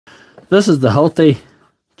This is the Hilti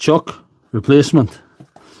chuck replacement.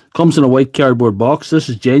 Comes in a white cardboard box. This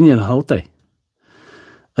is genuine Hilti.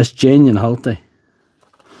 It's genuine Hilti.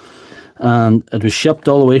 And it was shipped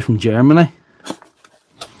all the way from Germany.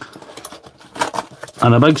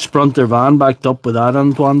 And a big Sprinter van backed up with that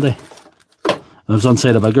in one day. And it was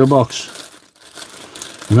inside a bigger box.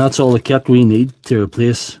 And that's all the kit we need to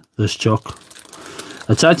replace this chuck.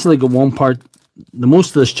 It's actually got one part. The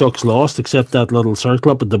most of this chuck's lost except that little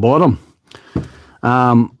circle up at the bottom.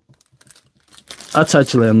 That's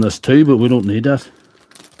actually in this too, but we don't need that.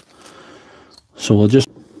 So we'll just...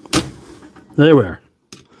 There we are.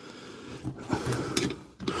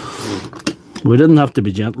 We didn't have to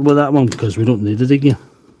be gentle with that one because we don't need it again.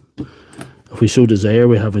 If we so desire,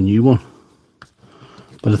 we have a new one.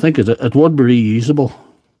 But I think it would be reusable.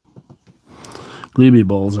 Gloomy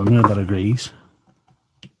balls in there, that agrees.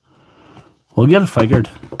 We'll get it figured.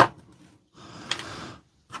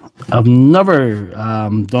 I've never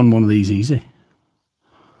done one of these easy.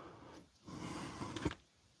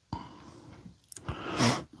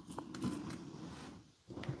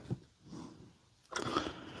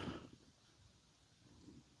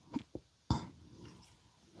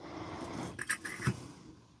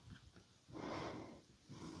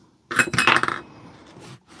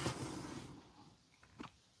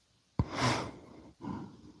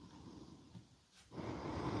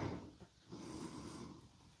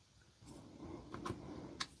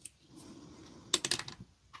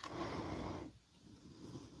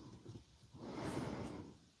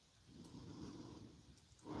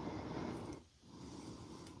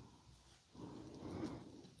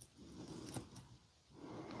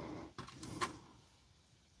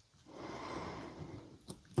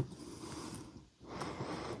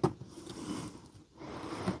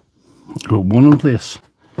 Got one in place.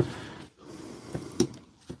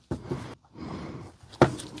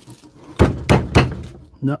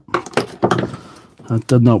 No, that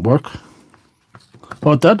did not work.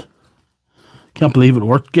 Oh, it did. Can't believe it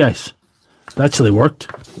worked, guys. It actually worked.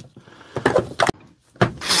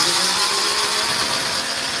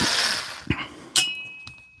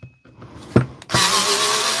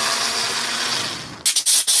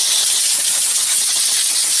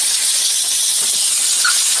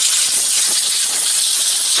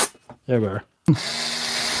 There we are.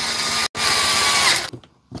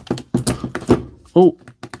 Oh.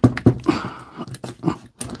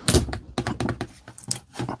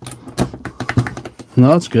 No,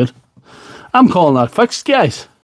 that's good. I'm calling that fixed, guys.